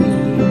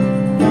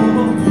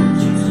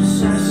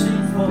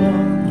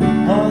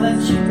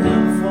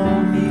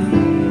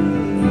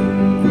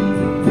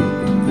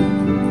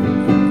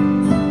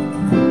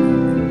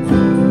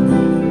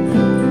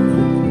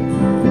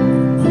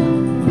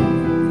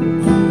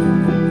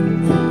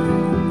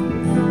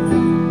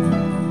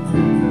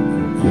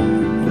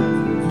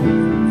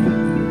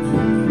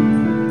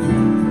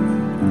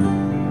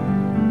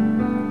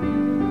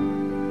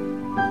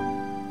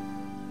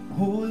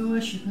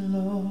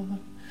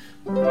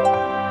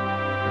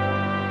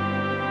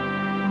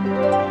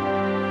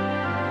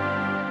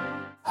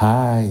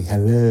Hi,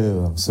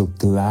 hello. I'm so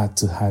glad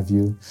to have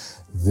you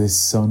this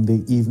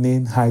Sunday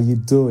evening. How you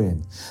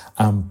doing?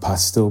 I'm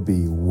Pastor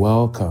B.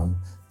 Welcome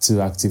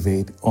to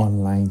Activate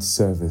Online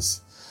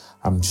Service.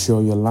 I'm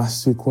sure your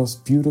last week was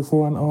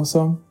beautiful and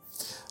awesome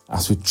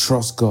as we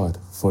trust God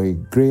for a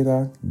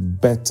greater,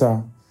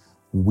 better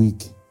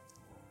week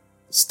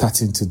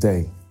starting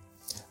today.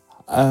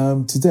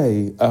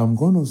 Today, I'm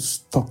going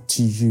to talk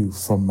to you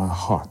from my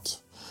heart.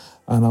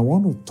 And I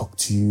want to talk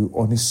to you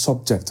on a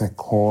subject I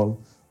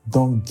call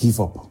Don't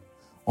Give Up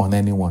on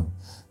Anyone.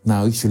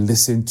 Now, if you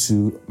listen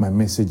to my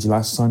message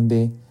last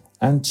Sunday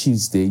and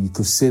Tuesday, you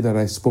could say that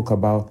I spoke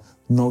about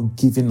not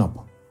giving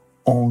up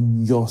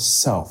on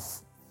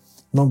yourself.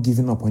 Not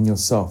giving up on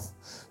yourself.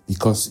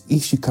 Because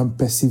if you can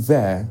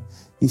persevere,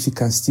 if you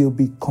can still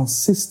be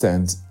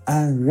consistent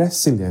and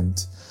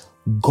resilient,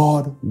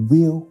 God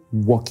will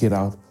work it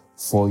out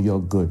for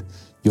your good.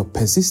 Your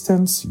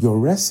persistence, your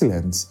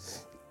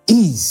resilience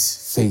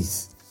is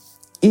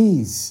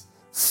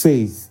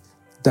faith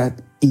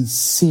that is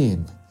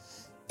seen.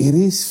 It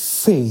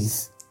is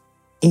faith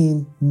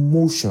in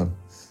motion.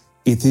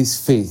 It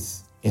is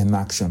faith in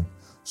action.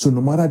 So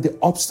no matter the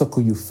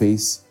obstacle you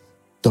face,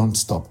 don't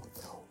stop.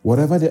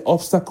 Whatever the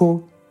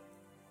obstacle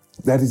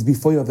that is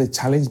before you or the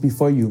challenge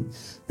before you,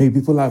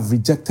 maybe people have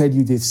rejected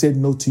you, they've said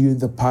no to you in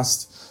the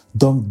past,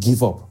 don't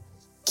give up.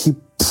 Keep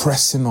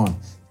pressing on.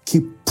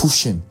 Keep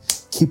pushing.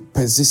 Keep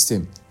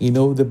persisting. You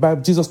know, the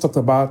Bible, Jesus talked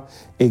about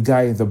a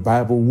guy in the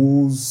Bible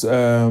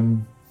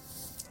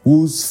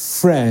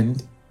whose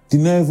friend did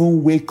not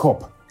even wake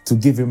up to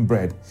give him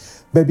bread.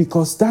 But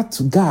because that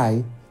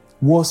guy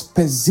was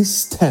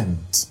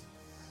persistent,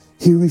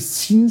 he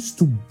refused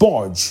to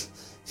budge.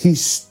 He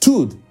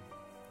stood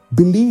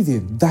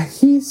believing that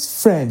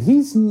his friend,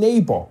 his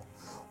neighbor,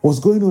 was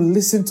going to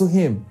listen to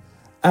him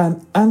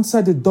and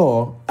answer the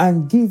door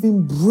and give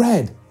him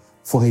bread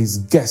for his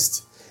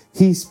guest.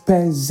 His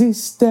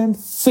persistent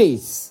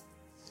faith,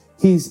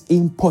 his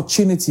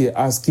importunity,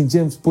 as King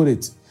James put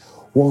it,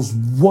 was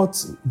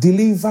what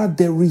delivered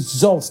the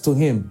results to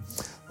him.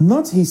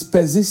 Not his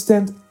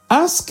persistent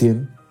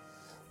asking,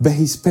 but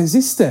his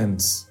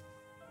persistence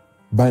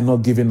by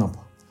not giving up.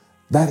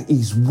 That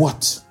is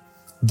what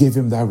gave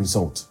him that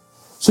result.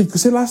 So you could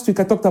say last week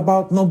I talked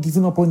about not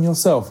giving up on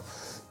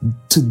yourself.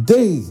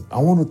 Today, I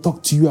want to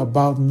talk to you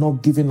about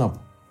not giving up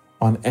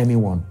on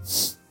anyone.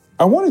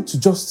 I wanted to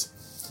just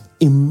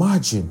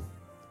imagine,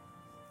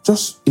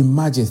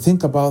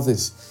 think about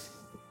this.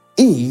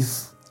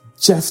 If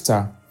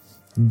Jephthah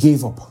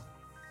gave up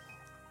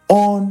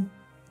on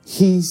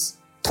his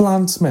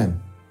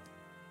clansmen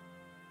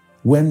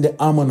when the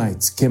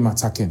Ammonites came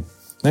attacking.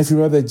 Now, if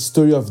you read the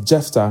story of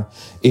Jephthah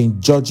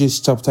in Judges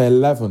chapter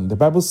 11, the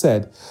Bible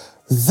said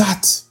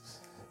that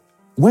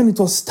when it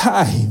was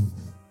time,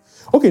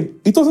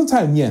 it wasn't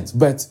time yet,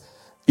 but,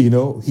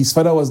 his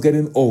father was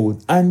getting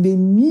old, and they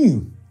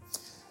knew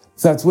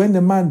that when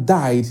the man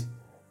died,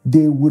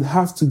 they would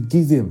have to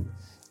give him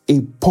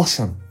a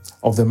portion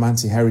of the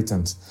man's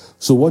inheritance.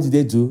 So what did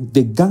they do?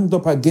 They ganged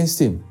up against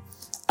him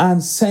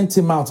and sent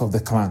him out of the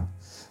clan.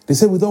 They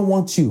said, we don't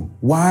want you.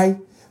 Why?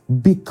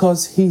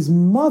 Because his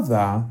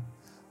mother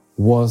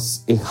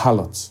was a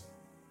harlot.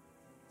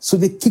 So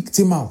they kicked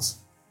him out.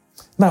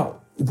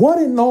 Now, what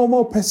a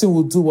normal person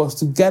would do was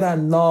to get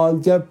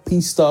annoyed, get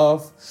pissed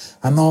off,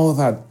 and all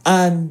that,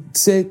 and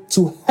say,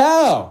 to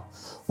hell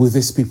with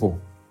these people.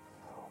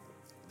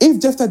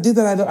 If Jephthah did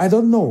that, I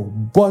don't know.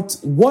 But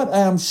what I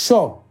am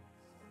sure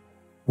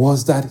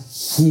was that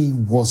he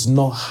was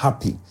not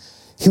happy.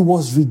 He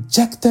was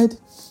rejected.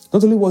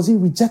 Not only was he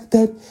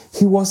rejected,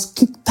 he was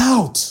kicked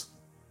out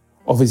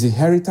of his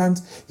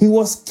inheritance. He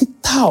was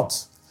kicked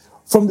out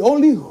from the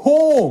only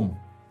home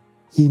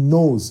he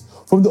knows,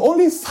 from the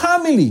only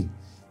family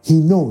he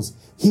knows.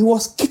 He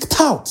was kicked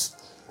out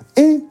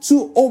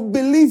into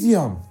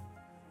oblivion,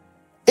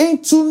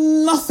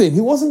 into nothing.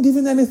 He wasn't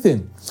given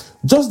anything.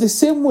 Just the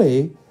same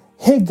way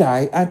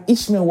Haggai and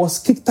Ishmael was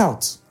kicked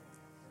out.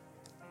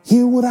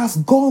 He would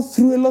have gone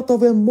through a lot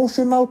of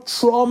emotional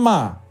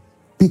trauma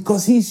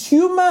because he's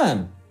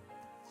human.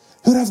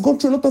 He would have gone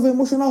through a lot of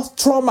emotional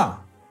trauma.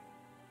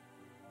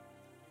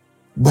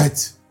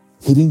 But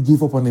he didn't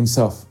give up on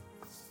himself.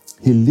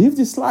 He lived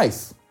his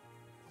life.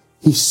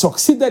 He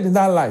succeeded in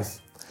that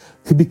life.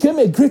 He became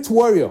a great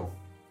warrior.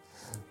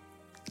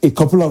 A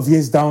couple of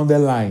years down the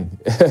line,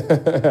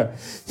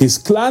 his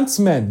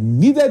clansmen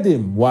needed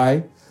him.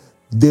 Why?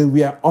 They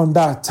were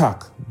under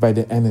attack by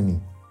the enemy.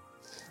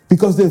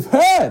 Because they've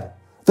heard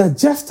that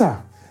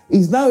Jephthah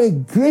is now a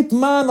great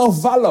man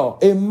of valor,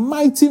 a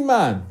mighty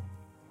man.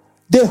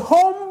 They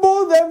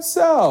humbled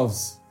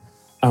themselves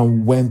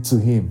and went to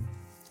him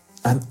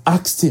and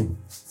asked him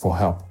for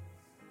help.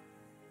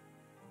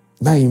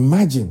 Now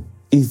imagine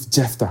if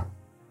Jephthah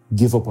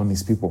gave up on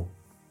his people.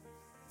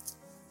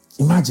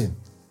 Imagine.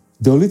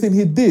 The only thing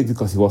he did,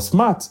 because he was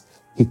smart,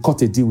 he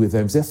cut a deal with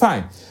them. He said,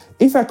 fine,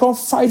 if I come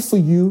fight for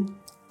you,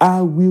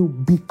 I will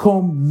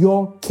become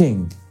your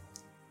king.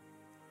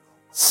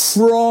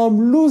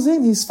 From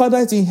losing his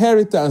father's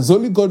inheritance,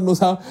 only God knows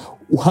how,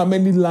 how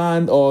many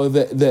land or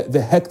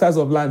the hectares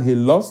of land he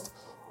lost.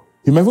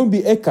 It might even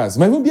be acres. It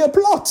might even be a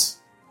plot.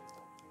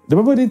 The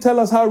Bible didn't tell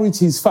us how rich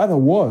his father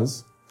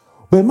was.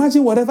 But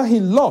imagine whatever he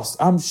lost.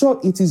 I'm sure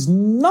it is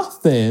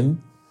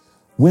nothing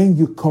when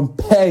you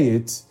compare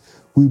it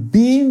with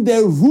being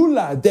the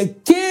ruler, the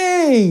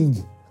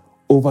king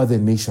over the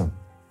nation.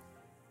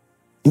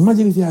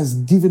 Imagine if he has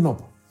given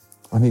up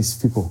on his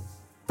people.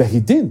 But he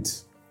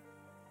didn't.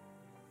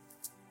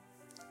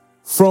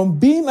 From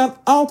being an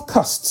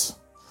outcast,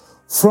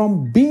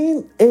 from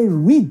being a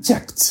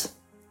reject,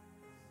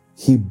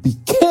 he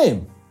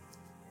became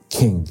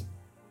king.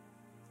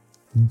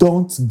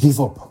 Don't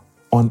give up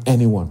on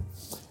anyone.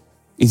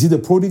 Is he the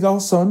prodigal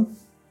son?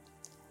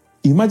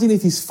 Imagine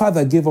if his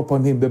father gave up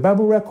on him. The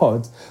Bible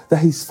records that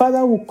his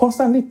father will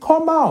constantly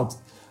come out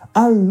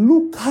and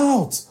look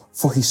out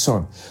for his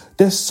son.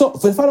 The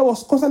father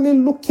was constantly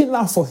looking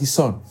out for his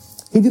son.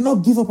 He did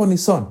not give up on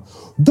his son.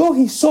 Though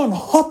his son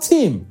hurt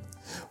him,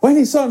 when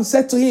his son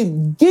said to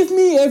him, give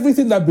me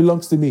everything that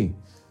belongs to me.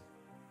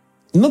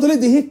 Not only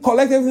did he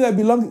collect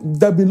everything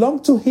that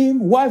belonged to him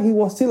while he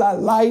was still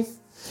alive,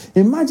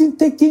 imagine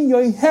taking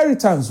your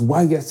inheritance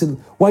while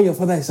your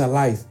father is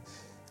alive.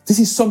 This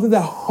is something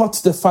that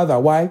hurts the father.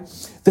 Why?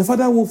 The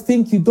father will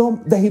think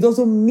that he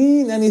doesn't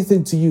mean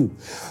anything to you.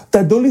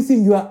 That the only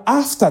thing you are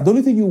after, the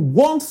only thing you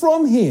want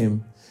from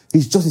him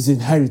is just his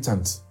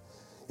inheritance.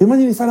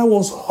 Imagine if the father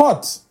was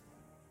hurt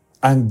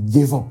and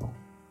gave up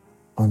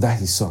on that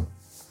his son.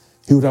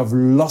 He would have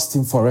lost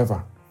him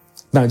forever.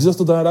 Now, Jesus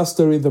told another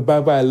story in the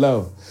Bible I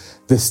love,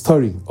 the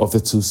story of the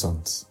two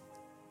sons.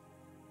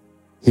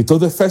 He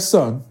told the first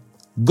son,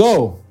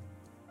 go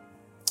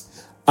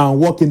and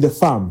work in the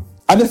farm.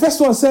 And the first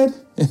one said,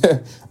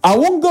 I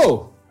won't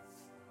go.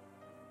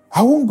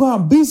 I won't go.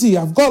 I'm busy.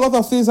 I've got a lot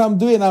of things I'm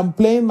doing. I'm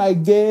playing my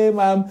game.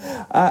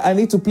 I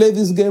need to play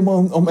this game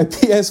on my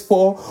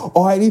PS4.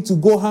 Or I need to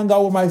go hang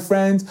out with my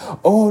friends.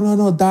 Oh,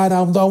 no, Dad,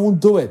 I won't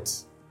do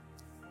it.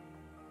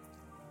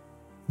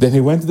 Then he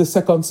went to the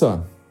second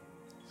son.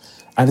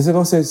 And the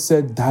second son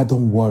said, Dad,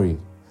 don't worry.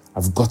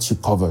 I've got you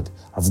covered.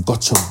 I've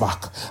got your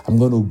back. I'm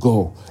going to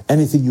go.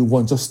 Anything you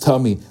want, just tell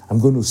me. I'm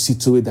going to see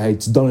to it that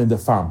it's done in the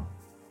farm.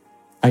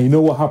 And you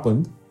know what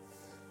happened?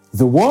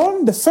 The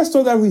first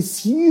one that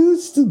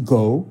refused to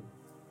go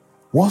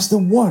was the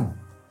one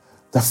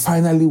that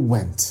finally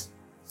went.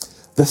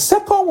 The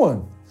second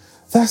one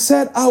that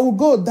said, I will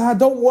go, Dad,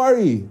 don't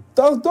worry.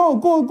 Don't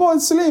go and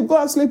sleep. Go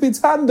and sleep.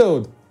 It's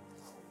handled.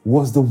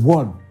 Was the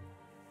one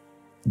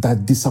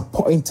that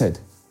disappointed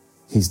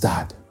his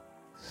dad.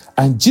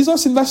 And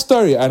Jesus in that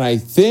story, and I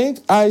think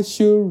I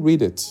should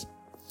read it.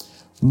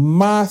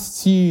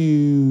 Matthew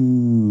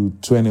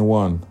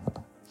 21.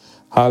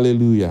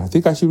 Hallelujah. I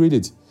think I should read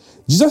it.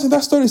 Jesus in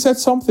that story said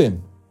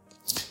something.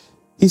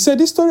 He said,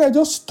 this story I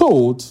just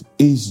told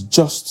is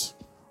just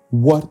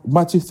what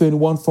Matthew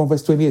 21 from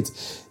verse 28.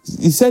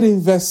 He said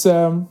in verse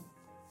 31,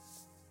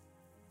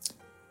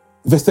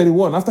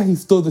 after he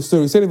told the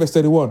story, he said in verse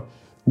 31,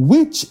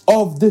 which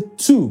of the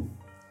two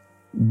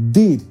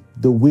did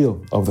the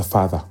will of the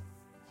Father?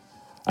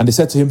 And they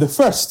said to him, the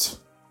first.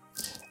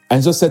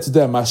 And Jesus said to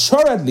them,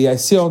 assuredly I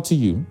say unto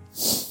you,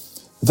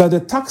 that the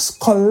tax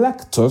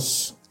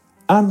collectors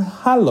and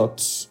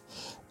harlots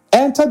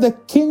enter the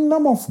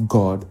kingdom of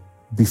God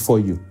before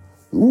you.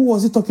 Who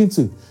was he talking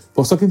to? He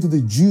was talking to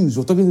the Jews. He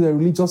was talking to the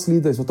religious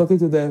leaders. He was talking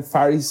to the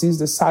Pharisees,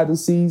 the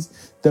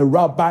Sadducees, the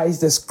rabbis,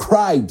 the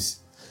scribes.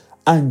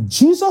 And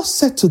Jesus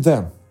said to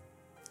them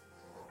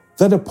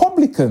that the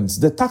publicans,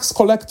 the tax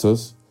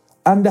collectors,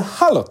 and the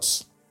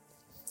harlots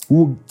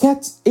will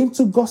get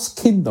into God's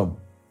kingdom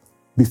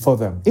before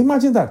them.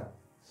 Imagine that.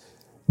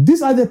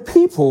 These are the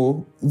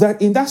people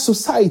that in that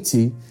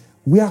society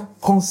we are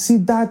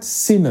considered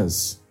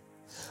sinners.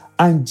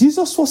 And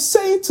Jesus was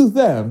saying to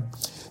them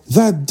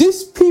that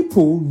these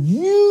people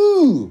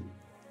you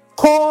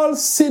call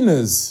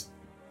sinners,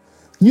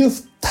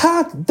 you've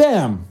tagged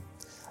them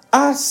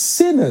as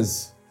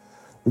sinners,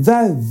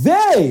 that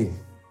they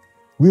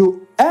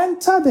will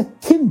enter the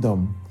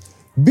kingdom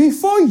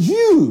before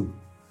you,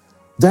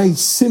 that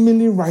is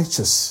seemingly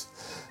righteous,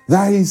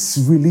 that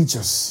is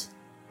religious.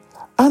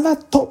 And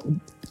that thought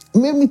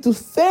made me to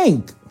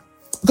think,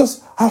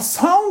 because I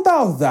found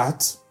out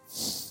that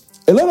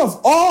a lot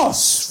of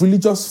us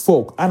religious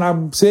folk, and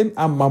I'm saying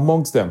I'm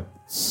amongst them,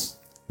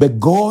 but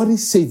God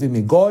is saving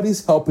me, God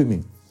is helping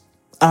me.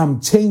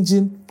 I'm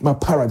changing my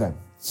paradigm.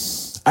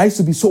 I used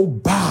to be so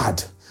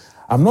bad.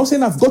 I'm not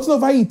saying I've gotten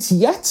over it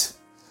yet,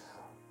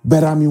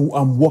 but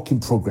I'm work in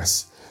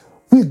progress.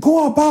 We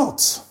go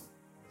about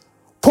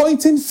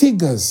pointing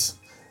fingers.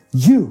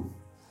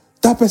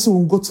 That person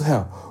will go to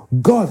hell.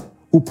 God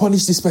will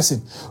punish this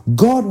person.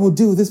 God will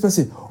deal with this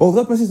person. Oh,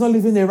 that person is not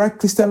living a right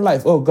Christian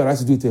life. Oh, God has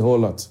to do it a whole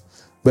lot.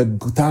 But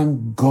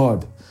thank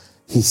God,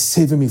 He's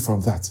saving me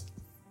from that.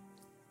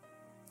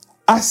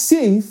 As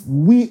if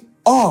we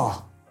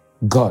are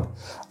God.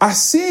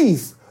 As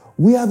if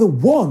we are the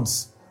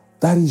ones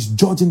that is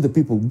judging the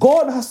people.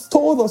 God has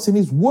told us in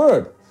His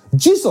word.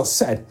 Jesus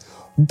said,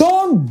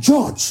 don't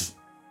judge.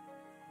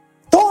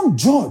 Don't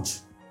judge.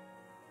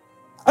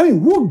 I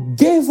mean, who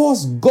gave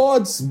us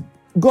God's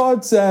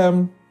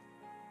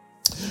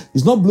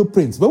it's not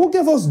blueprints, but who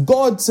gave us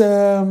God's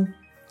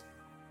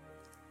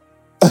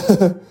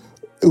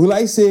will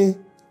I say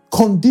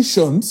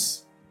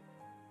conditions,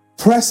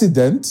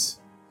 precedent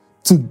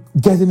to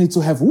getting into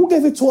heaven? Who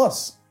gave it to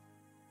us?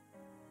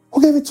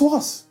 Who gave it to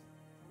us?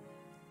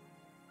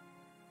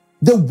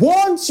 The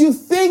ones you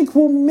think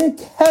will make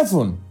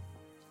heaven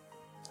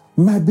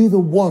might be the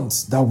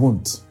ones that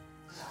won't.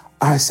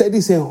 I said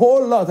this a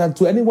whole lot, and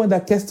to anyone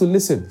that cares to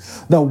listen,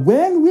 that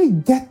when we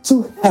get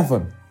to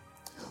heaven,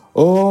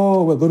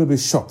 oh, we're going to be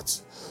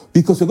shocked,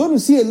 because we're going to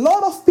see a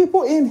lot of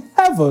people in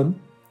heaven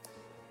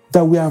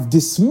that we have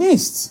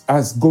dismissed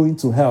as going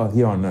to hell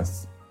here on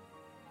earth.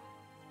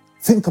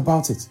 Think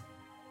about it.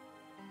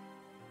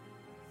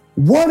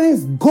 What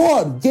if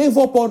God gave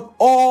up on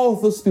all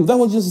those people? That's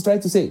what Jesus is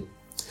trying to say.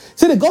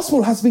 See, the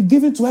gospel has been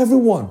given to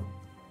everyone.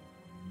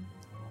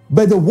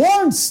 But the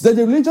ones that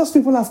the religious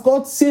people have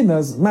called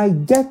sinners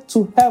might get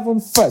to heaven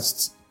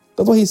first.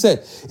 That's what he said.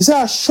 He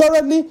said,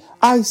 assuredly,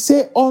 I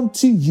say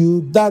unto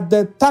you that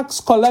the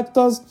tax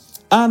collectors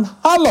and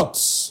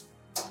harlots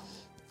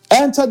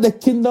enter the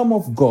kingdom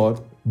of God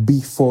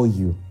before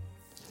you.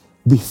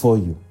 Before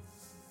you.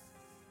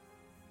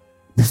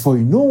 Before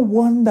you. No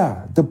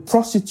wonder the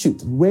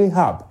prostitute,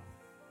 Rahab,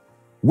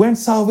 when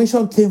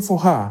salvation came for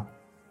her,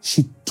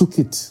 she took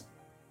it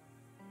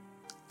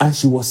and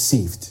she was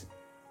saved.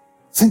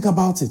 Think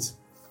about it.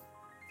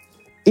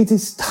 It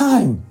is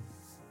time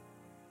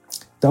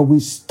that we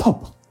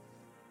stop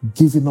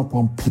giving up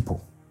on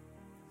people,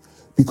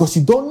 because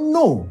you don't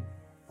know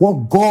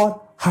what God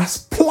has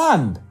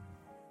planned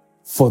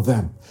for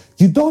them.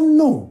 You don't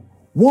know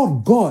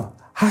what God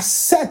has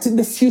set in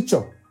the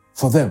future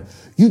for them.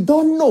 You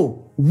don't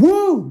know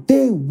who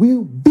they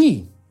will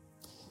be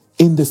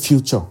in the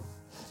future.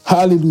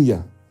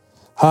 Hallelujah.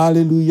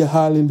 Hallelujah,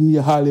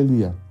 hallelujah,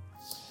 hallelujah.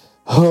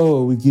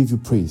 Oh, we give you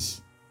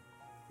praise.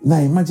 Now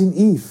imagine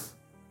if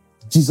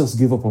Jesus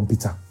gave up on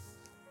Peter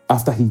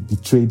after he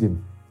betrayed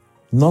him.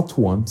 Not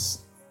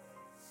once,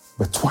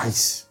 but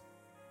twice.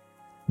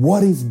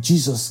 What if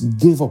Jesus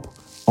gave up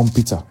on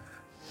Peter?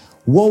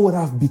 What would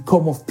have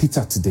become of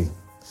Peter today?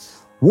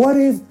 What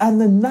if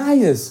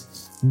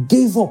Ananias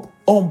gave up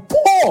on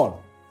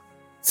Paul?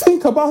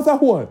 Think about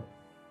that one.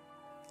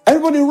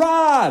 Everybody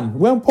ran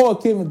when Paul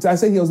came. I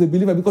said he was a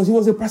believer because he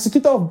was a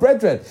persecutor of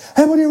brethren.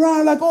 Everybody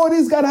ran like, oh,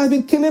 this guy has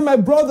been killing my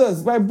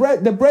brothers,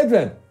 the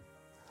brethren.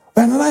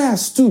 But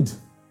Ananias stood,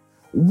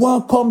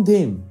 welcomed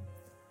him,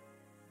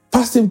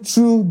 passed him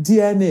through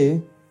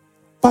DNA,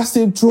 passed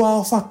him through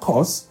Alpha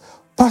course,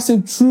 passed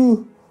him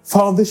through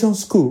foundation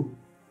school.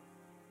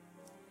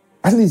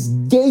 At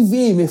least gave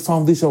him a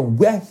foundation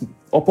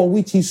upon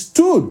which he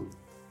stood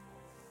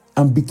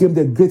and became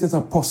the greatest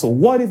apostle.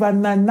 What if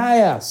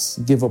Ananias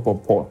gave up on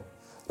Paul,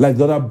 like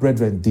the other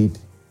brethren did?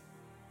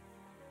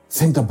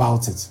 Think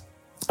about it.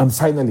 And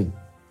finally,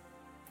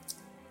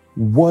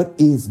 what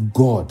if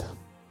God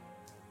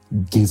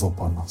gave up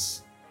on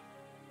us?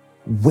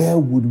 Where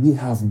would we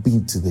have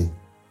been today?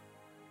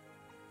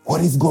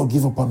 What if God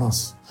gave up on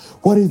us?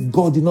 What if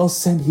God did not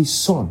send his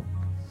son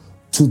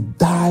to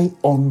die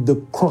on the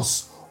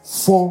cross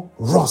for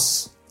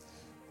us?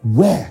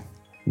 Where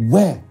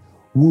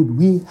would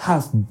we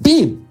have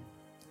been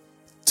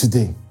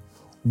today?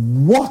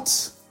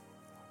 What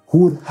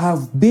would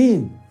have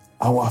been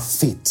our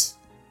fate?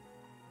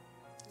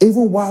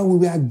 Even while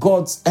we were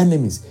God's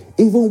enemies,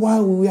 even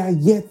while we were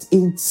yet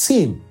in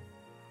sin,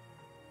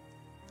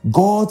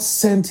 God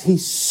sent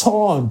his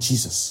son,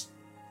 Jesus,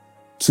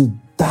 to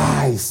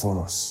die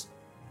for us.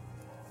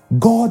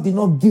 God did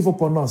not give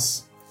up on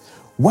us.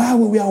 While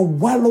we were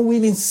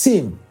wallowing in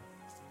sin,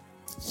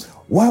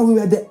 while we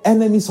were the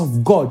enemies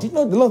of God. Do you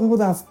know a lot of people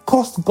that have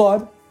cursed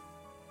God?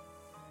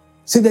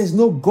 Say there's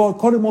no God,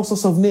 call him all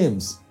sorts of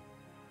names.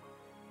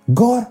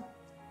 God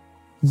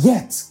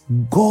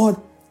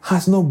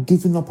has not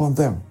given up on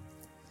them.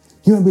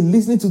 You might be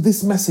listening to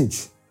this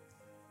message.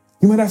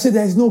 You might have said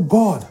there is no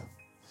God.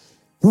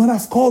 You might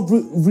have called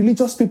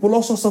religious people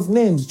all sorts of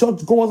names,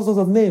 judge God all sorts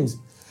of names.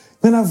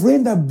 You might have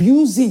rained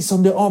abuses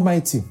on the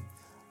Almighty.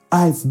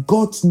 I've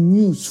got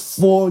news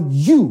for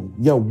you.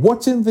 You're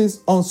watching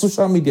this on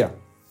social media.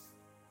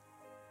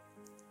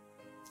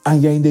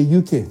 And you're in the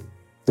UK,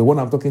 the one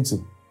I'm talking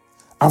to.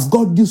 I've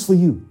got news for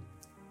you.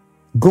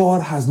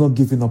 God has not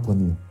given up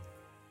on you.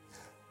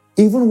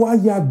 Even while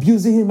you're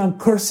abusing him and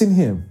cursing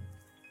him,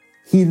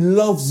 he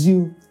loves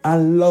you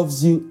and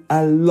loves you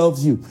and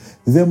loves you.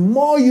 The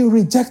more you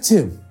reject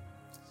him,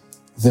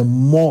 the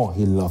more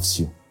he loves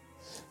you.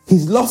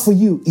 His love for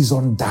you is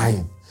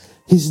undying.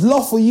 His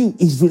love for you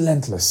is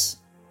relentless.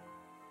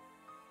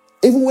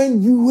 Even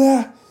when you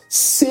were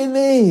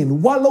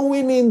sinning,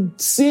 wallowing in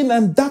sin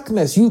and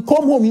darkness, you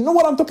come home. You know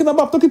what I'm talking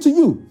about? I'm talking to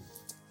you.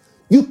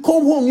 You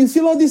come home, you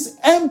feel all this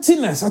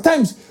emptiness. At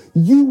times,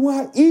 you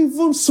are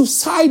even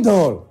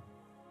suicidal.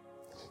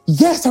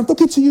 Yes, I'm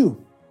talking to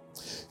you.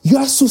 You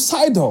are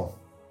suicidal.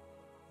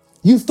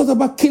 You've thought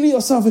about killing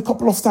yourself a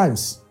couple of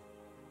times.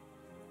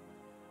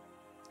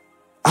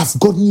 I've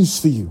got news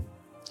for you.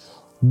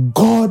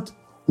 God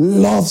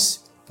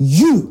loves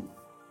you.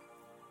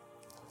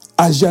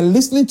 As you're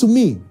listening to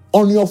me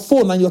on your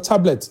phone and your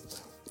tablet,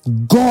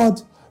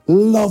 God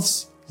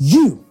loves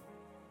you.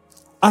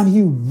 And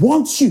He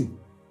wants you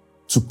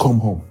to come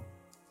home.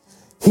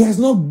 He has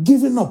not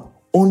given up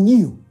on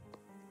you.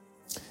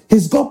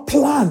 He's got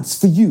plans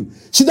for you.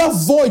 See that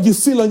void you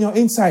feel on your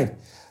inside?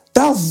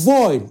 That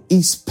void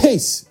is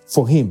space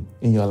for Him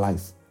in your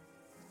life.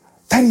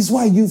 That is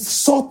why you've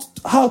sought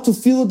how to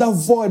fill that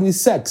void with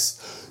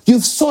sex.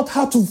 You've sought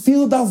how to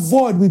fill that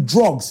void with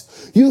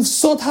drugs. You've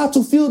sought how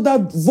to fill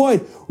that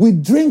void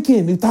with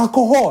drinking, with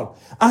alcohol.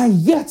 And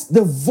yet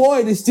the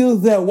void is still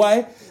there.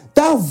 Why?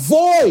 That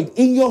void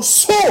in your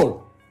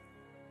soul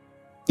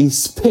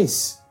is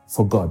space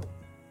for God.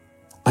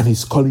 And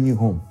He's calling you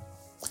home.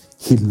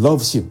 He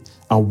loves you.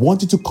 I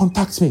want you to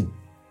contact me.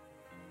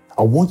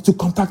 I want you to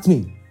contact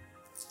me.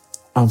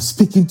 I'm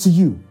speaking to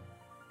you.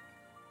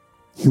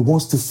 He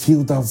wants to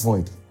fill that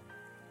void.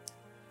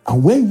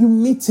 And when you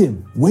meet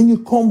Him, when you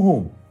come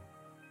home,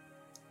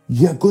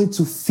 you're going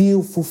to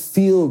feel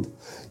fulfilled.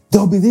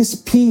 There'll be this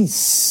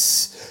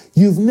peace.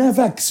 You've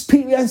never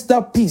experienced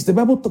that peace. The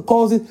Bible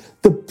calls it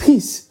the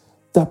peace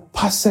that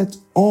passeth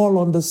all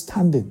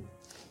understanding.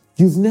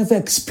 You've never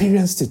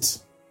experienced it.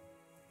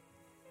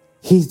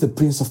 He's the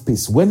Prince of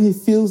Peace. When He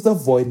fills the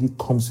void, He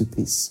comes with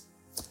peace.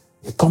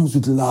 He comes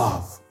with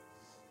love.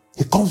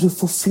 He comes with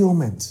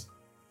fulfillment.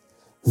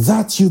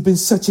 That you've been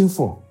searching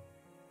for,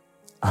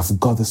 I've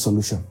got the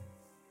solution.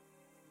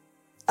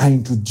 I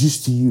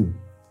introduce to you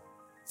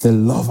the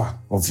lover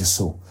of your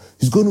soul.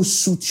 He's going to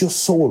suit your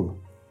soul.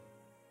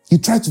 You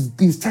try to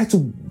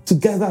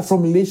get that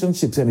from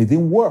relationships and it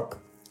didn't work.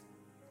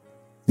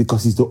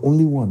 Because He's the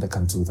only one that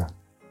can do that.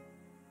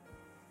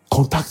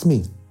 Contact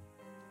me.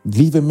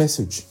 Leave a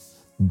message.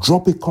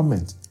 Drop a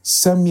comment.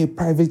 Send me a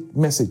private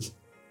message.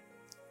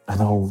 And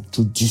I'll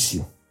introduce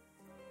you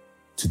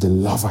to the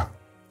lover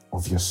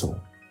of your soul.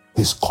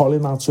 He's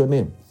calling out your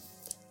name.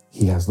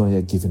 He has not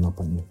yet given up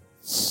on you.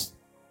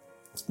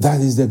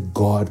 That is the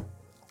God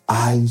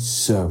I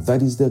serve.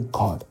 That is the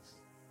God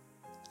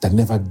that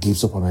never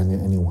gives up on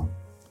anyone.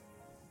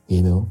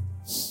 You know?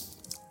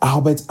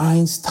 Albert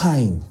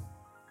Einstein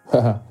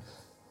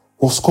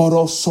was called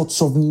all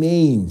sorts of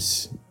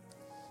names.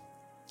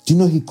 Do you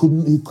know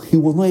he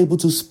was not able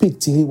to speak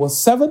till he was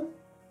 7?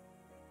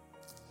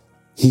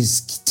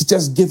 His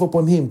teachers gave up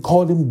on him,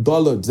 called him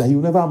dullard, that he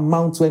would never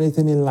amount to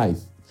anything in life.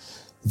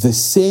 The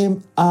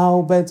same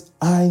Albert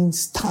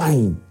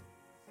Einstein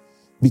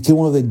became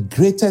one of the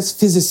greatest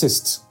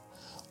physicists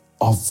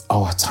of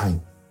our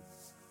time.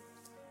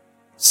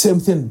 Same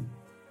thing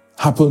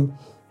happened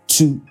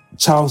to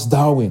Charles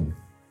Darwin.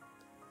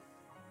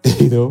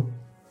 You know,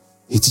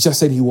 his teacher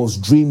said he was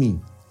dreamy.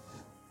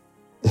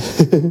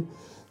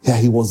 Yeah,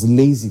 he was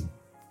lazy,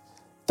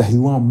 that he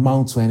won't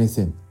amount to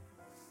anything.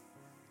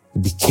 He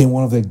became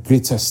one of the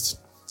greatest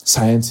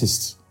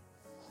scientists.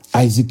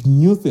 Isaac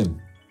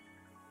Newton,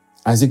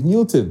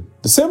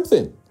 the same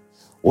thing,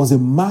 was a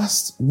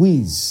maths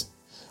whiz,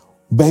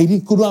 but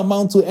he couldn't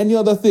amount to any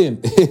other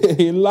thing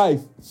in life.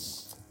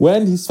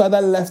 When his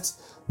father left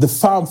the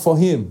farm for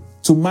him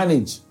to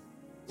manage,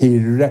 he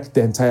wrecked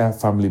the entire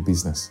family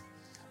business.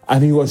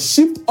 And he was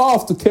shipped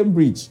off to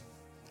Cambridge,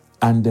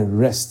 and the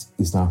rest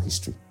is now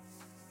history.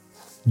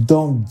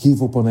 Don't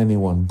give up on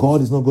anyone. God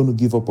is not going to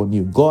give up on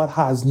you. God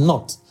has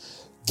not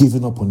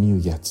given up on you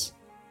yet.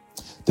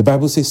 The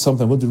Bible says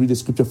something. I'm going to read the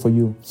scripture for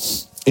you.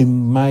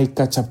 In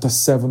Micah chapter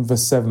 7,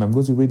 verse 7. I'm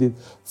going to read it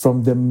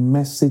from the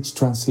Message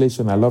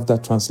translation. I love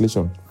that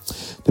translation.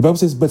 The Bible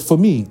says, but for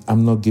me,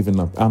 I'm not giving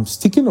up. I'm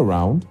sticking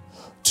around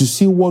to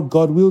see what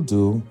God will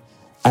do.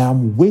 I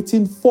am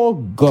waiting for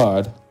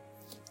God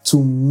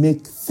to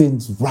make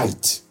things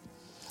right.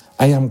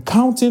 I am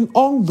counting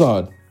on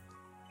God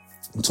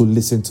to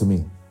listen to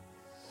me.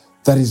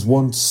 That is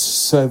one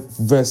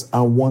verse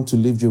I want to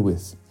leave you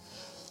with.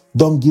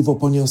 Don't give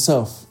up on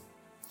yourself.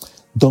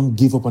 Don't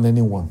give up on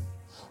anyone.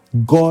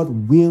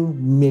 God will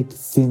make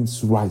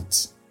things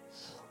right.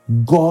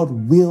 God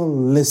will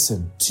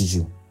listen to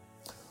you.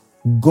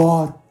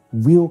 God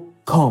will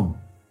come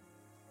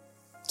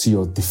to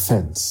your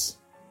defense.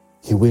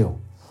 He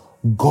will.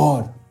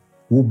 God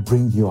will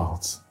bring you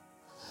out.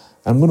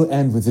 I'm going to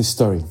end with this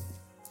story.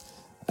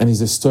 And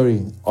it's a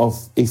story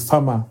of a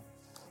farmer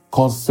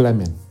called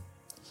Fleming.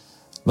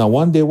 Now,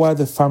 one day while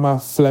the farmer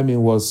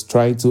Fleming was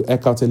trying to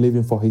eke out a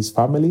living for his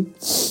family,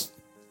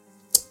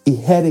 he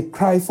heard a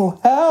cry for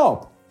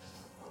help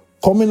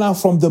coming out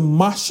from the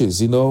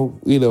marshes, you know,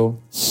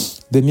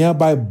 the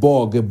nearby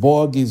bog. A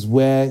bog is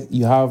where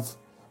you have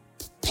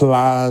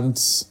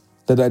plants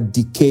that are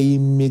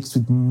decaying mixed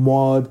with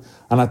mud,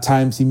 and at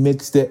times it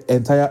makes the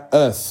entire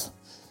earth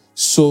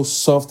so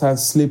soft and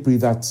slippery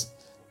that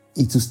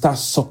it will start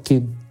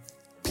sucking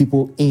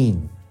people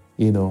in.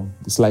 You know,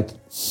 it's like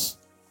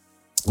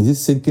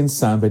this sinking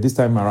sand, but this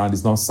time around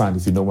it's not sand,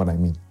 if you know what I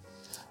mean.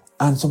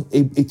 And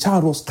a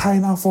child was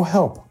crying out for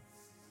help.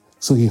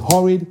 So he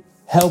hurried,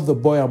 helped the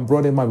boy and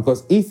brought him out,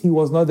 because if he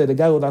was not there, the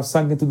guy would have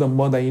sunk into the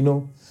mud, and you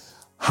know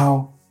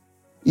how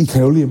You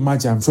can only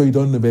imagine, I'm sure you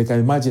don't know, but you can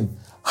imagine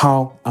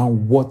how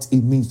and what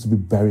it means to be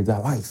buried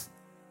alive.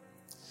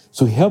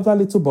 So he helped that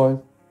little boy,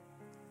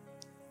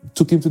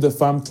 took him to the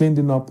farm, cleaned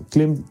him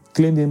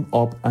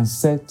up, and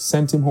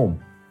sent him home.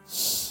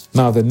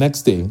 Now, the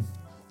next day,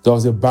 there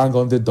was a bang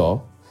on the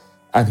door,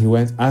 and he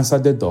went,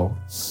 answered the door,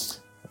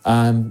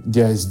 and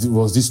there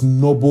was this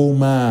noble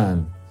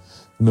man,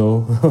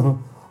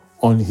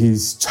 on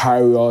his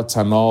chariot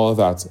and all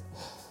that.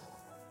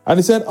 And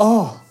he said,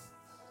 "Oh,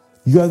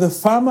 you are the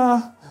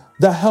farmer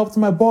that helped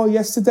my boy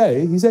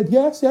yesterday?" He said,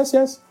 yes.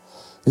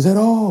 He said,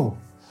 "Oh,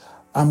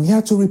 I'm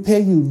here to repay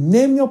you.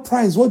 Name your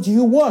price. What do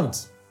you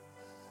want?"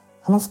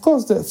 And of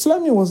course, the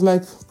Fleming was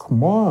like,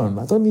 "Come on,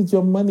 I don't need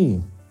your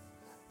money.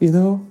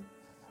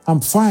 I'm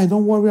fine.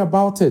 Don't worry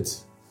about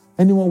it.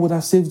 Anyone would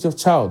have saved your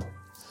child."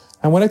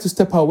 And wanted to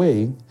step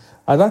away.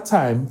 At that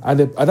time, at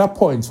that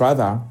point,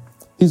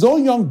 his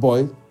own young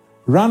boy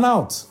ran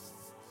out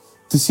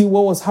to see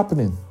what was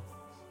happening.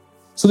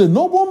 So the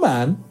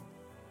nobleman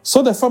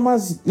saw the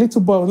farmer's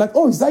little boy, was like,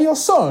 "Oh, is that your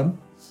son?"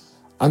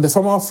 And the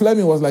farmer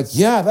Fleming was like,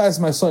 "Yeah, that is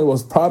my son." He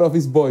was proud of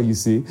his boy, you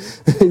see.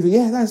 He said,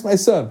 "Yeah, that's my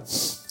son."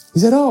 He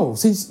said, "Oh,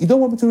 since you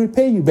don't want me to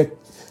repay you, but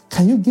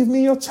can you give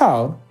me your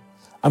child?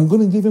 I'm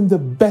going to give him the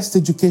best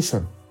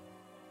education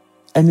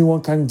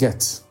anyone can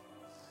get.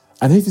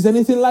 And if he's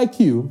anything like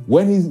you,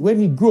 when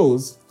he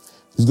grows,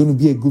 he's going to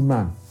be a good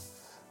man."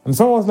 And the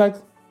farmer was like,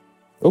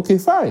 "Okay,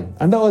 fine."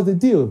 And that was the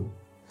deal.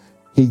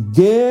 He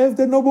gave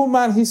the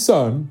nobleman his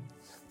son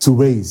to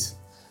raise.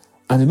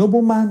 And the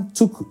nobleman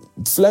took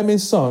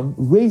Fleming's son,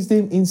 raised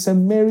him in St.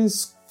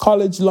 Mary's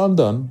College,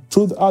 London,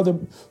 through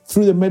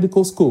the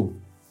medical school.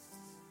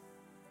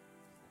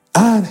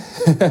 And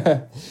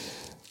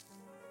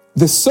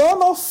the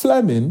son of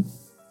Fleming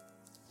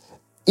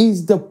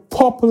is the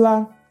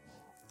popular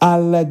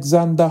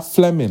Alexander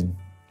Fleming.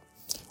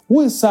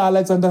 Who is Sir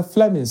Alexander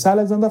Fleming? Sir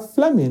Alexander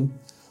Fleming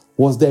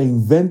was the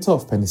inventor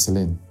of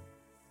penicillin.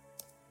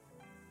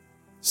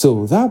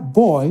 So that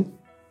boy,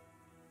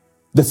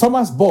 the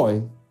farmer's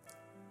boy,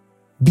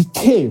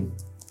 became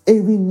a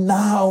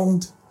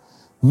renowned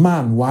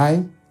man.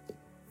 Why?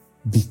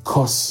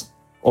 Because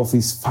of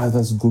his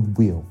father's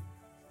goodwill.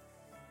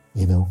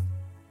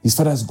 His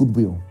father's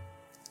goodwill.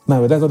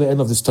 Now, that's not the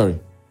end of the story.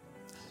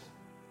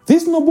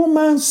 This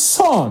nobleman's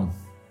son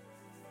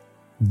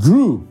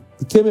grew,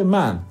 became a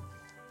man,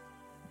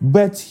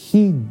 but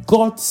he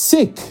got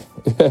sick.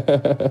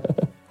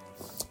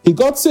 He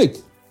got sick.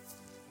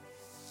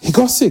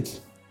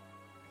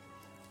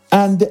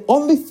 And the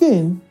only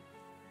thing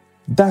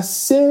that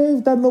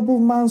saved that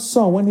nobleman's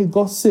son when he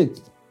got sick,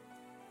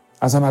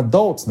 as an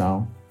adult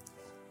now,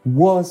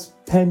 was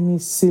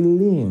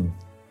penicillin.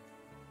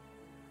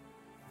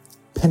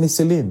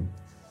 Penicillin.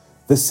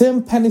 The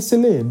same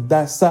penicillin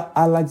that Sir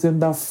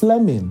Alexander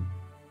Fleming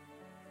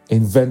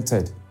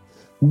invented,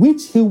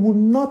 which he would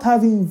not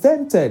have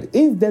invented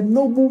if the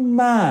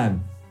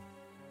nobleman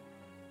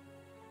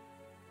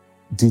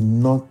did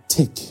not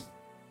take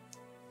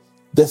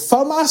the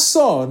farmer's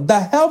son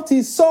that helped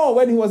his son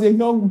when he was a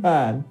young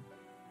man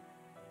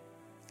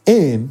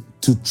in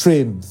to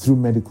train through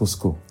medical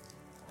school.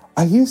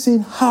 Are you seeing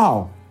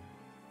how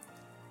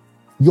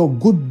your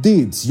good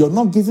deeds, you're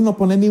not giving up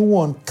on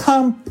anyone,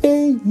 can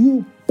pay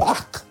you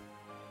back?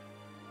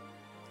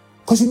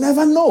 Because you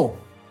never know.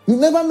 You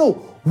never know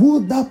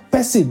who that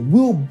person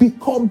will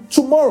become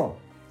tomorrow.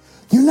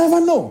 You never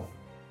know.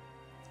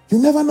 You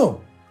never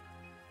know.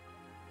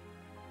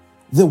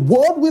 The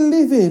world we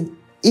live in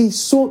is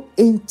so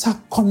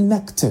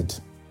interconnected.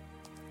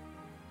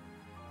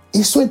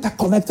 It's so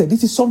interconnected.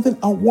 This is something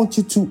I want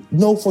you to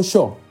know for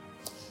sure.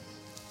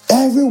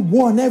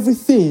 Everyone,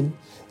 everything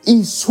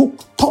is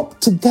hooked up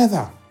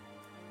together.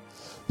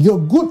 Your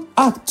good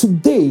act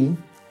today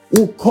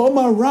will come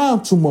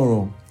around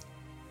tomorrow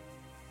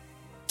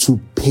to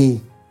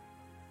pay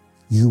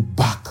you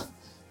back.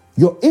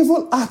 Your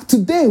evil act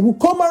today will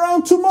come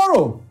around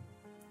tomorrow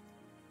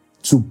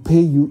to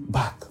pay you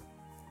back.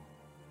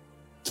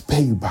 To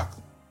pay you back.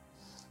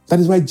 That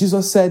is why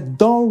Jesus said,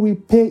 "Don't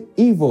repay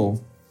evil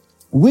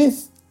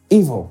with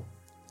evil.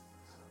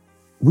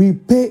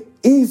 Repay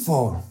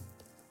evil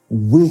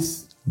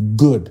with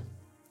good."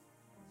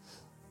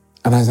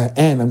 And as I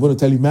end, I'm going to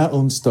tell you my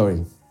own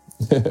story.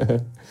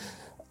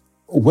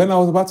 When I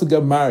was about to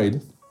get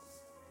married,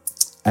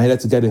 I needed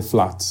to get a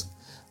flat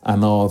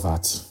and all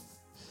that.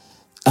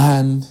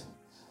 And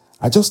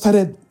I just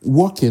started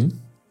working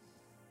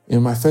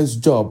in my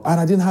first job, and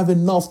I didn't have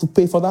enough to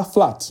pay for that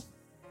flat.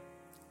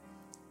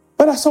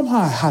 But somehow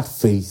I had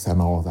faith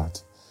and all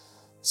that.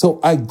 So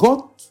I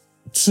got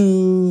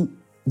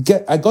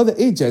the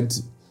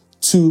agent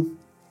to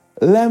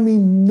let me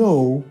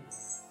know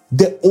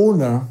the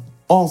owner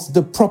of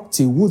the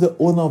property, who the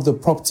owner of the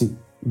property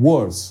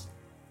was.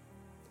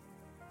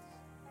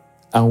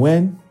 And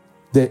when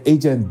the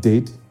agent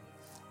did,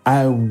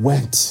 I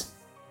went,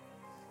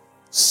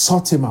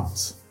 sought him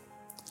out.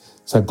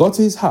 So I got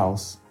to his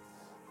house.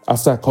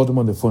 After I called him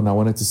on the phone, I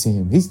wanted to see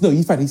him. He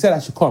said I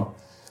should come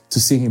to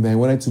see him, and I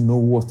wanted to know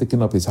who was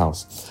taking up his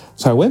house.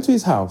 So I went to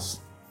his house,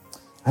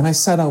 And I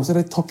sat down, we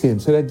started talking,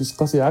 started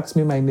discussing. He asked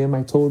me my name,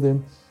 I told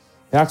him.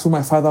 He asked who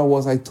my father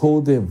was, I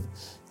told him.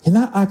 He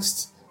now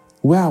asked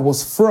where I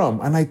was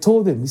from, and I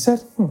told him. He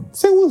said,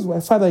 say, who's my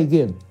father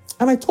again?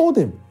 And I told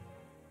him.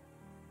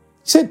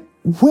 He said,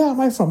 where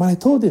am I from? And I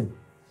told him.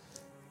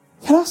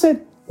 And I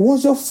said,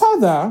 was your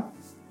father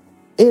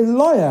a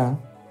lawyer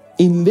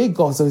in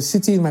Lagos, a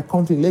city in my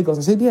country, Lagos?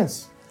 I said,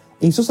 yes.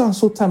 In so and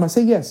so time, I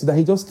said, yes, that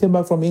he just came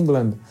back from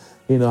England,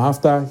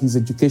 after his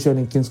education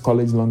in King's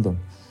College, London.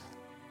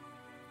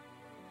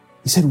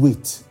 He said,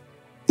 wait.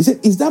 He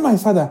said, is that my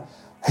father?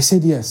 I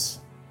said, yes.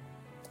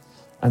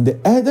 And the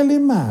elderly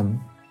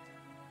man,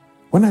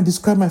 when I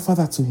described my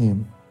father to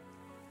him,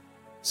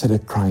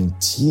 started crying.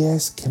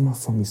 Tears came out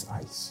from his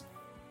eyes.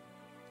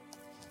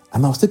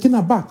 And I was taken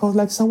aback. I was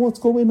like, sir, what's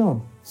going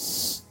on?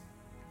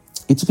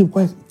 It took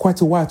him quite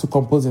a while to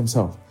compose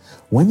himself.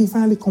 When he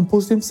finally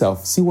composed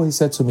himself, see what he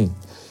said to me.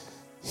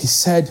 He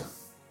said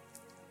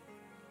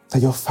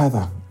that your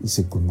father is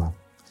a good man.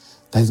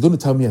 That he's going to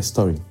tell me a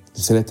story.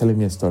 He started telling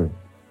me a story.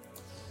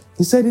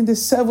 He said in the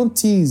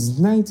 70s,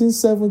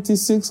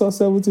 1976 or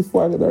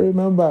 74, I don't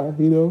remember,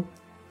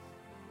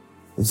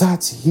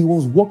 that he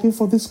was working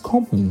for this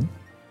company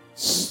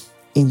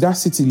in that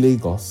city,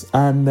 Lagos,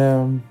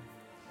 and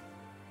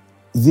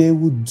they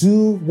would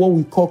do what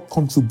we call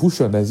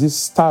contribution. There's this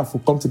staff who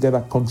come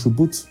together,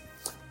 contribute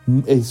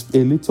a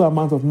little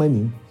amount of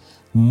money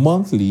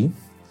monthly,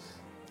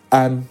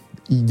 and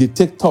they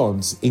take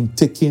turns in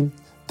taking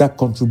that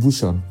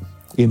contribution.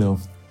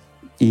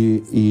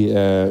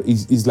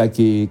 It's like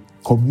a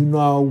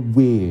communal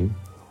way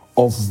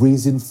of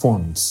raising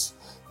funds.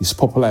 It's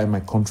popular in my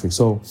country.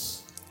 So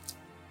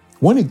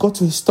when he got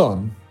to his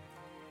turn,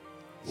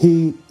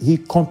 he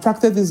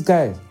contracted this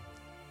guy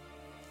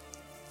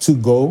to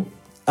go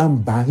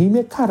and buy him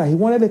a car. He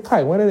wanted a car.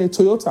 He wanted a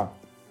Toyota. I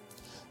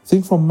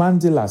think from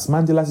Mandilas.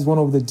 Mandilas is one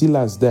of the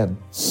dealers then.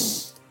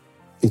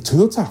 A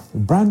Toyota, a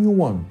brand new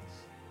one.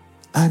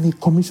 And he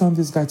commissioned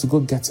this guy to go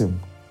get him.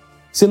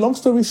 So long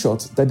story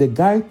short, that the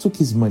guy took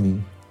his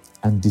money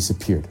and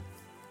disappeared.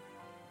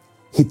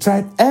 He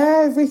tried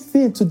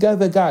everything to get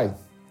the guy.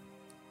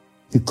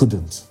 He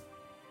couldn't.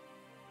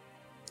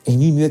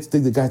 And he needed to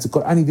take the guy to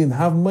court, and he didn't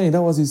have money.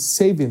 That was his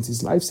savings,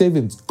 his life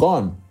savings,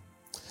 gone.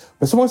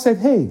 But someone said,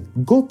 hey,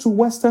 go to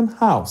Western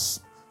House.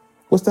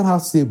 Western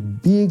House is a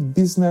big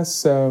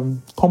business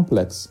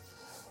complex.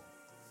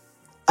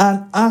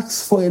 And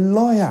ask for a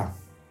lawyer.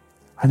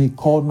 And he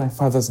called my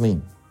father's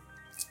name.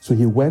 So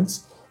he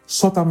went,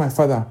 sought out my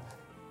father,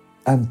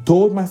 and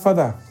told my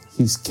father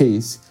his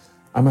case.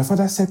 And my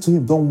father said to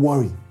him, don't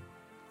worry,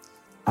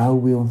 I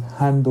will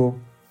handle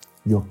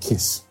your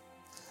case.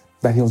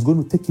 That he was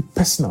going to take it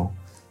personal.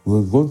 He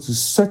was going to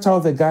search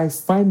out the guy,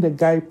 find the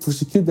guy,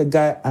 prosecute the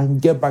guy,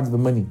 and get back the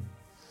money.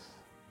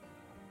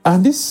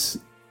 And this,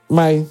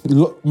 my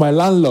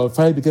landlord,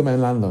 finally became my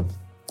landlord,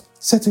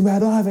 said to me, I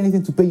don't have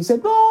anything to pay. He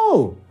said,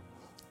 no,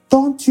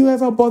 don't you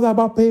ever bother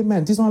about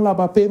payment. It's not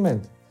about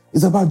payment.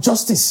 It's about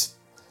justice.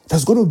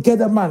 That's going to get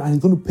the man, and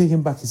he's going to pay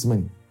him back his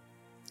money.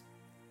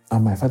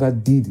 And my father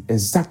did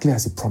exactly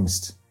as he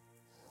promised.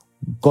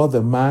 Got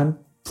the man,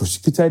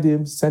 prosecuted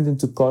him, sent him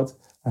to court,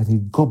 and he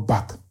got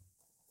back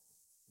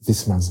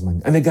this man's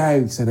money. And the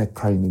guy started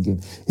crying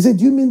again. He said,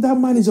 do you mean that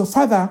man is your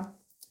father?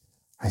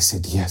 I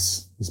said,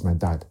 yes, he's my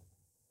dad.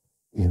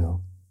 He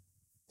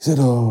said,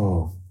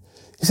 oh.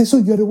 He said, so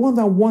you're the one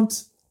that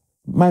wants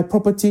my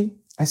property?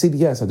 I said,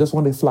 yes, I just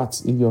want a flat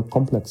in your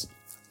complex.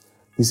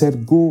 He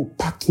said, go,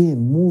 pack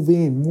in, move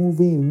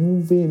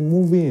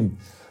in.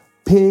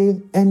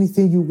 Pay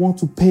anything you want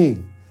to pay.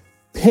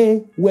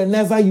 Pay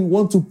whenever you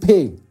want to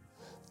pay.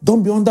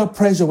 Don't be under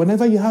pressure.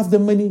 Whenever you have the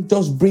money,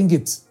 just bring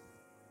it.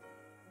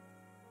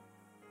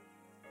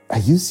 Are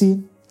you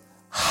seeing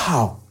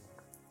how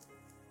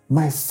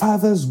my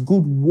father's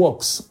good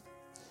works,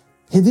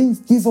 he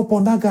didn't give up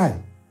on that guy.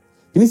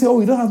 He didn't say,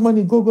 oh, you don't have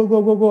money,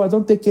 go. I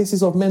don't take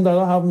cases of men that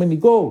don't have money,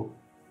 go.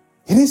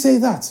 He didn't say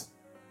that.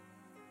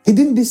 He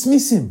didn't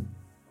dismiss him.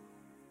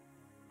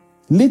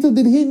 Little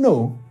did he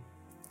know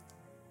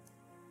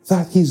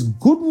that his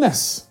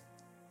goodness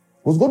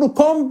was going to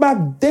come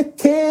back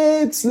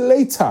decades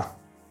later,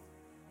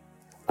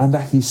 and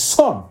that his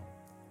son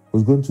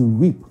was going to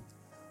reap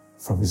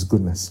from his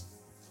goodness.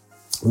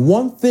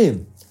 One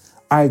thing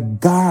I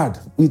guard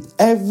with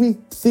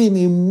everything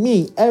in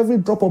me, every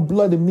drop of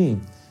blood in me,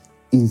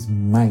 is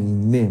my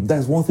name.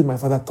 That's one thing my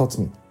father taught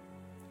me.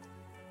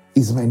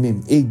 Is my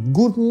name. A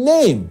good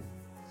name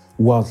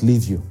will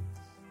outlive you.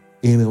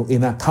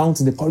 In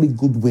accounting, they call it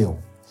goodwill.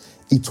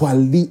 It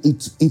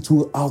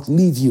will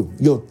outlive you.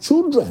 Your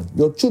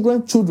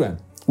children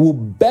will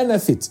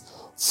benefit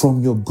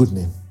from your good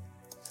name.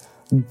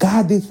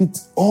 Guard it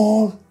with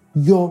all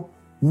your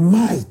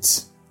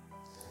might.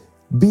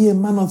 Be a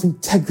man of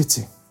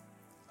integrity.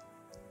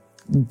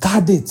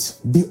 Guard it.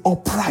 Be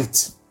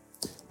upright.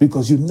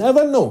 Because you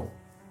never know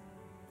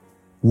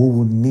who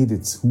will need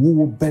it, who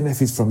will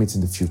benefit from it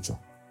in the future.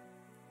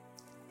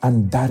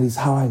 And that is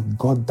how I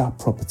got that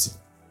property.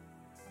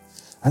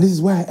 And this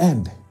is where I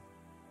end.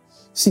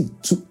 See,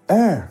 to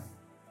err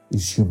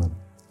is human,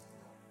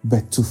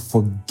 But to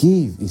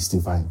forgive is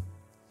divine.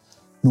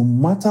 No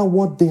matter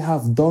what they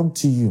have done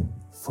to you,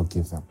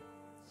 forgive them.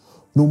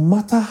 No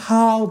matter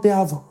how they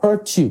have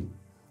hurt you,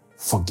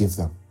 forgive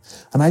them.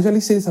 And I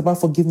usually say this about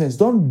forgiveness.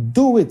 Don't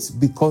do it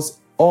because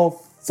of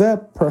the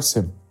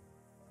person.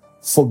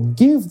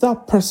 Forgive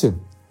that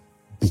person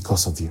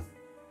because of you.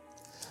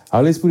 I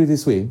always put it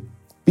this way.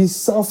 Be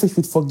selfish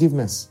with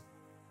forgiveness.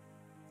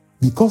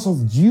 Because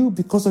of you,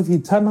 because of your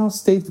eternal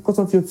state, because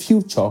of your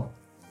future,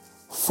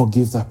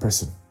 forgive that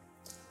person.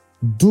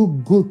 Do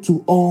good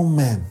to all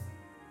men.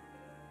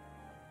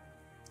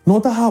 No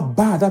matter how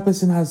bad that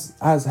person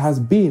has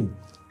been,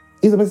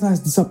 if the person has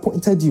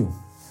disappointed you,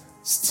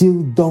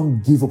 still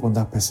don't give up on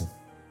that person.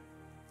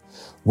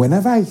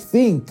 Whenever I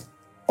think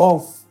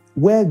of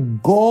where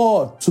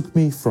God took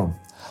me from,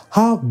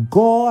 how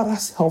God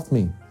has helped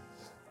me,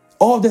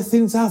 all the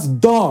things I've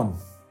done,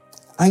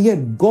 and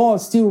yet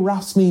God still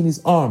wraps me in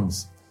his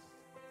arms.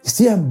 He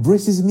still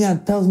embraces me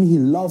and tells me he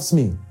loves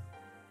me.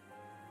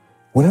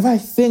 Whenever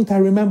I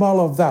remember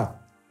all of that,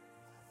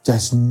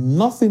 there's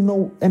nothing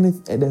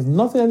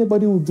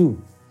anybody will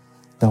do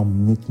that will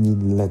make me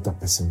let that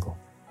person go.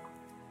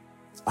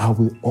 I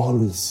will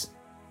always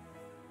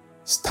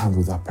stand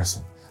with that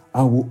person.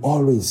 I will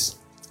always,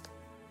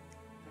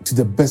 to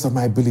the best of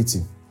my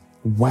ability,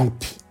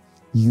 wipe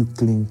you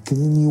clean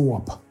you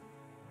up.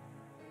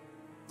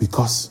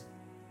 Because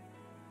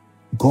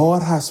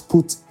God has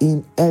put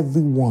in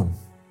everyone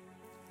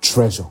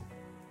treasure.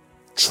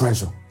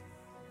 Treasure.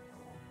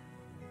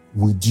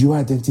 Would you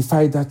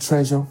identify that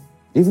treasure?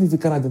 Even if you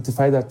can't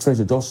identify that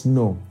treasure, just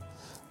know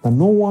that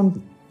no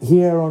one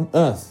here on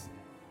earth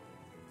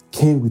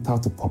came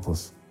without a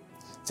purpose.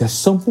 There's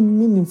something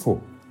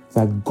meaningful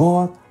that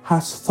God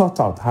has thought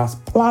out, has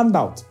planned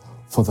out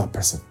for that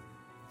person.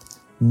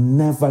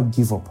 Never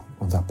give up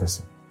on that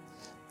person.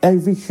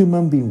 Every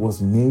human being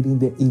was made in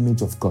the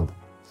image of God.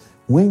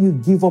 When you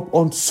give up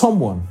on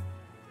someone,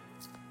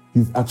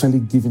 you've actually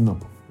given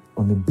up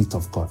on a bit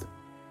of God.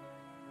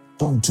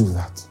 Don't do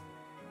that.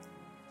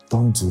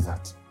 Don't do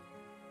that.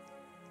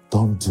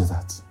 Don't do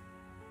that.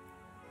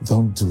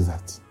 Don't do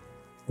that.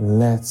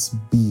 Let's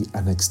be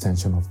an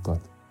extension of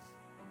God.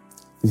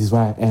 This is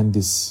why I end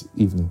this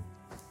evening.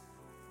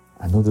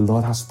 I know the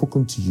Lord has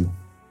spoken to you.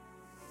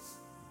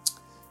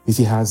 If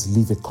he has,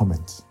 leave a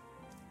comment.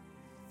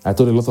 I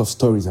told a lot of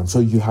stories. I'm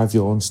sure you have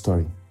your own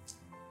story.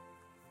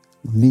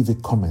 Leave a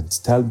comment.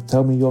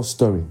 Tell me your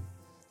story.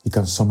 You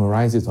can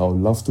summarize it. I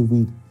would love to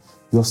read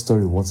your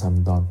story once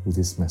I'm done with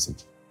this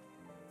message.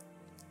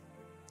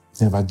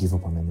 Never give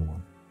up on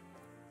anyone.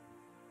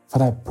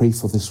 Father, I pray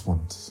for these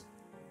ones.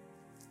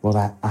 Lord,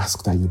 I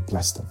ask that you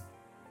bless them,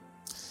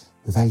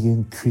 that you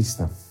increase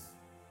them,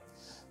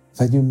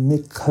 that you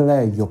make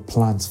clear your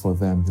plans for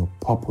them, your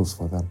purpose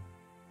for them.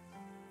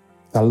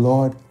 That,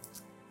 Lord,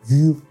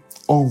 you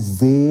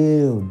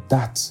unveil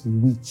that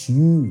which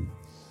you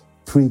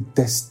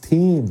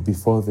predestined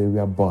before they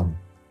were born,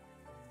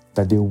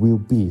 that they will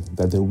be,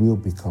 that they will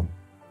become.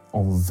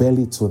 Unveil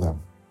it to them.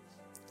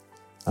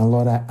 And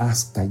Lord, I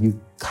ask that you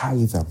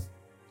guide them,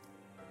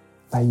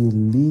 that you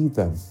lead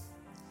them,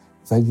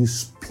 that you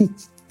speak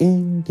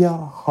in their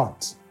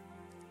heart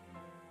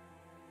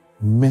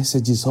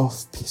messages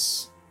of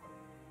peace,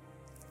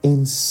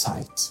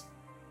 insight.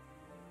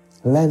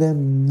 Let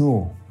them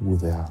know who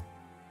they are.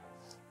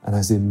 And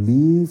as they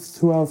live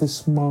throughout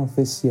this month,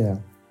 this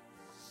year,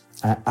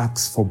 I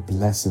ask for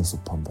blessings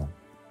upon them.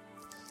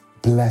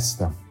 Bless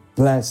them,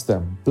 bless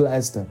them,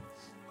 bless them,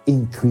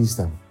 increase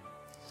them.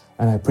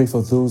 And I pray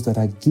for those that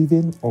are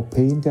giving or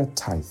paying their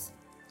tithe.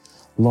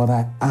 Lord,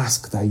 I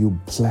ask that you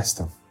bless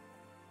them.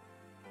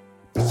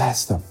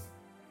 Bless them.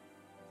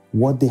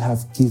 What they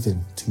have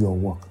given to your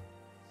work,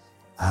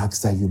 I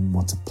ask that you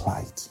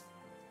multiply it.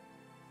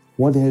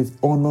 What they have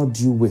honored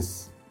you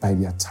with by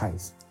their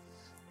tithe,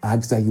 I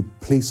ask that you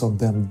place on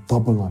them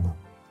double honor.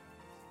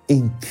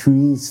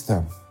 Increase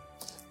them.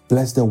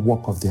 Bless the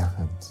work of their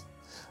hands.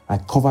 I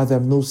cover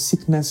them. No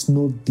sickness,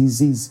 no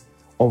disease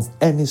of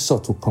any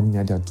sort will come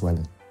near their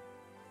dwelling.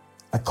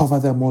 I cover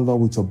them, O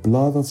Lord, with your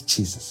blood of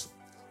Jesus.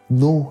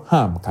 No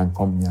harm can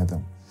come near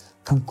them,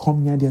 can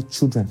come near their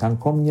children, can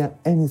come near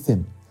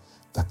anything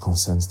that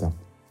concerns them.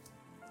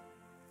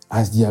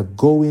 As they are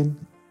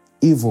going,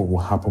 evil will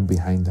happen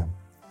behind them.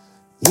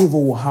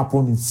 Evil will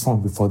happen in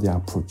front before they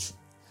approach.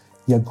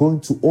 You are going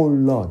to, oh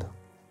Lord,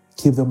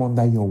 keep them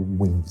under your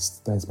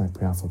wings. That is my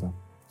prayer for them.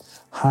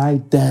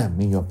 Hide them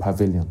in your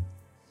pavilion.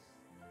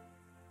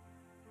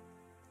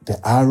 The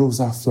arrows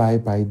that fly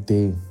by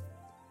day,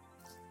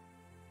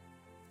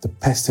 the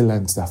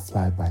pestilence that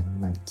fly by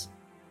night,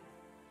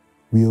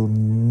 will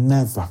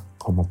never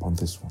come upon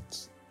these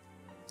ones.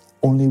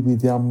 Only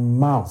with their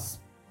mouth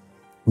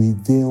will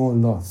they, O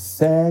Lord,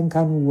 thank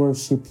and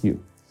worship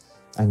you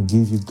and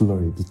give you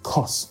glory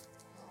because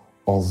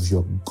of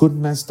your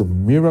goodness, the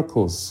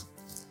miracles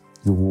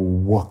you will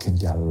work in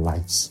their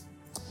lives.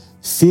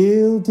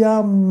 Fill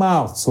their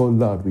mouths, O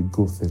Lord, with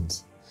good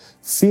things.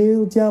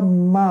 Fill their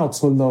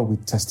mouths, O Lord,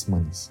 with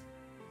testimonies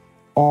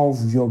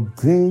of your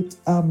great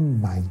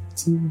and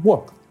mighty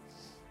work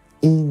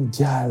in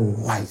their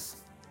life.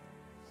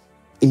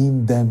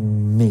 In the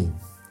name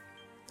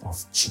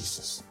of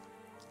Jesus.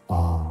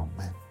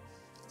 Amen.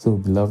 So,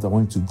 beloved, I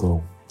want you to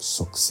go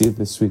succeed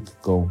this week,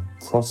 go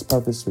prosper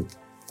this week,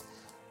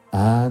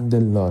 and the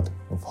Lord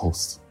of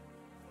hosts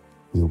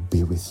will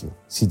be with you.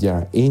 See, there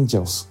are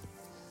angels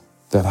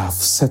that have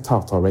set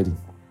out already.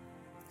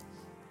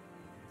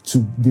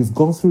 They've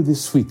gone through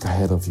this week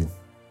ahead of you.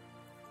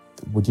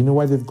 But you know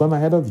why they've gone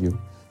ahead of you?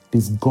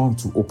 They've gone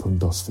to open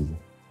doors for you.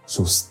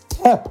 So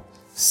step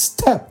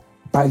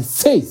by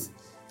faith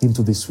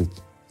into this week.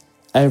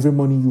 Every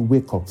morning you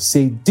wake up,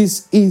 say,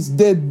 this is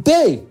the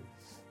day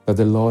that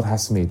the Lord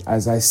has made.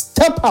 As I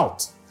step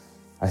out,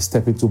 I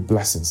step into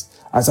blessings.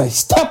 As I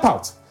step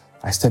out,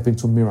 I step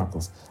into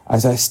miracles.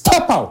 As I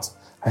step out,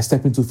 I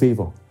step into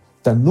favor.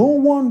 That no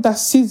one that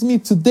sees me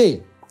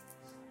today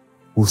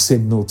will say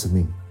no to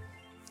me.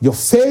 Your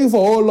favor,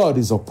 oh Lord,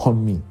 is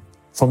upon me,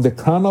 from the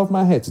crown of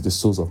my head to the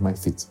soles of my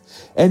feet.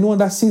 Anyone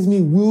that sees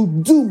me will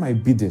do my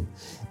bidding.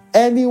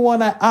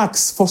 Anyone I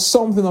ask for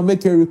something or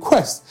make a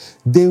request,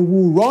 they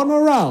will run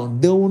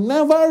around. They will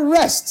never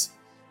rest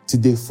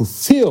till they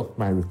fulfill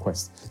my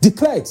request.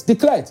 Declare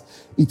it.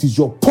 It is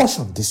your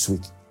portion this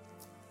week.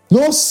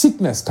 No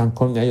sickness can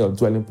come near your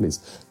dwelling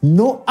place.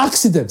 No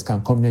accident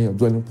can come near your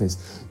dwelling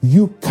place.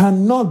 You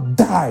cannot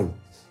die.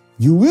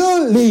 You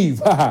will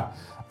live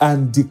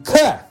and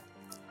declare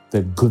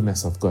the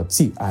goodness of God.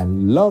 See, I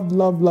love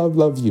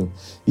you.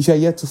 If you are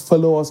yet to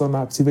follow us on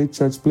Activate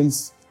Church,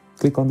 please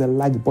click on the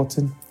like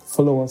button.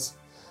 Follow us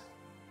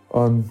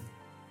on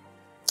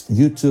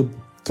YouTube.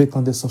 Click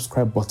on the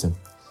subscribe button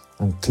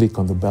and click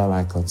on the bell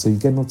icon so you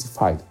get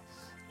notified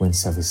when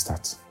service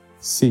starts.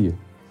 See you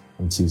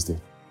on Tuesday.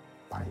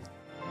 Bye.